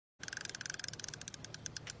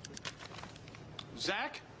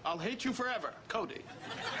Zack, I'll hate you forever. Cody.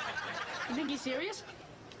 You think he's serious?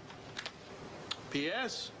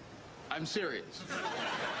 P.S. I'm serious.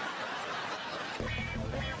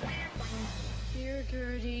 Dear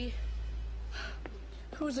Gertie.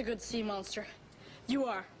 Who's a good sea monster? You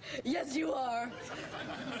are. Yes, you are.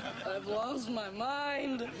 I've lost my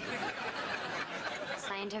mind.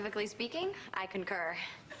 Scientifically speaking, I concur.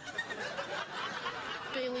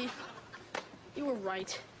 Bailey, you were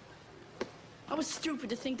right. I was stupid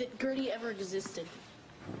to think that Gertie ever existed.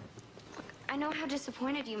 I know how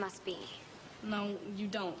disappointed you must be. No, you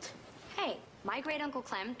don't. Hey, my great-uncle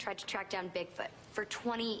Clem tried to track down Bigfoot for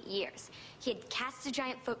 20 years. He had cast the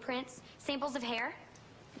giant footprints, samples of hair.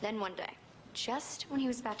 Then one day, just when he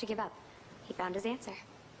was about to give up, he found his answer.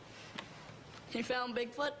 You found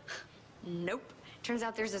Bigfoot? Nope. Turns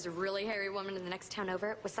out there's this really hairy woman in the next town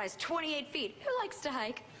over with size 28 feet who likes to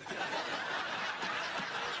hike.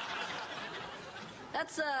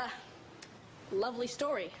 That's a lovely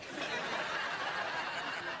story.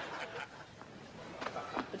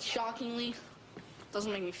 But shockingly,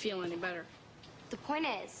 doesn't make me feel any better. The point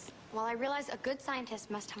is, while I realize a good scientist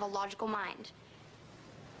must have a logical mind,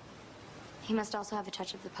 he must also have a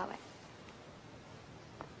touch of the poet.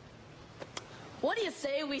 What do you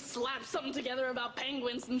say we slap something together about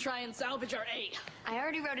penguins and try and salvage our A? I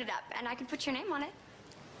already wrote it up, and I could put your name on it.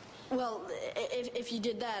 Well, if you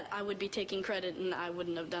did that, I would be taking credit and I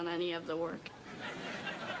wouldn't have done any of the work.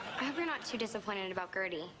 I hope you're not too disappointed about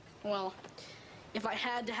Gertie. Well, if I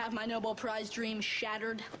had to have my Nobel Prize dream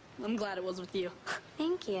shattered, I'm glad it was with you.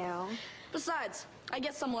 Thank you. Besides, I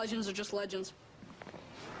guess some legends are just legends.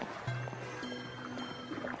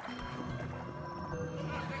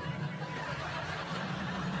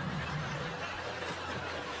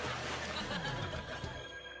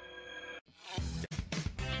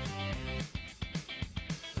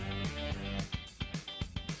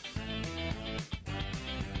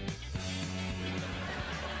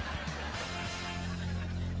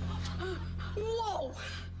 Whoa!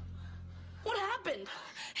 What happened?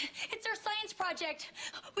 It's our science project.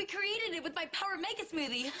 We created it with my Power Mega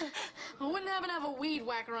Smoothie. I wouldn't happen to have a weed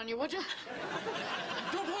whacker on you, would you?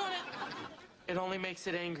 Don't want it. It only makes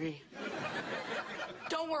it angry.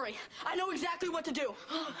 Don't worry. I know exactly what to do.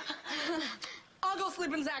 I'll go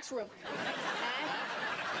sleep in Zach's room.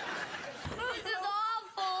 This is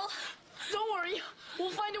awful. Don't worry.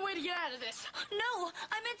 We'll find a way to get out of this. No,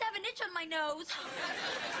 I meant to have an itch on my nose.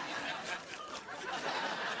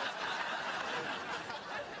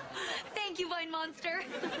 Thank you, Vine Monster.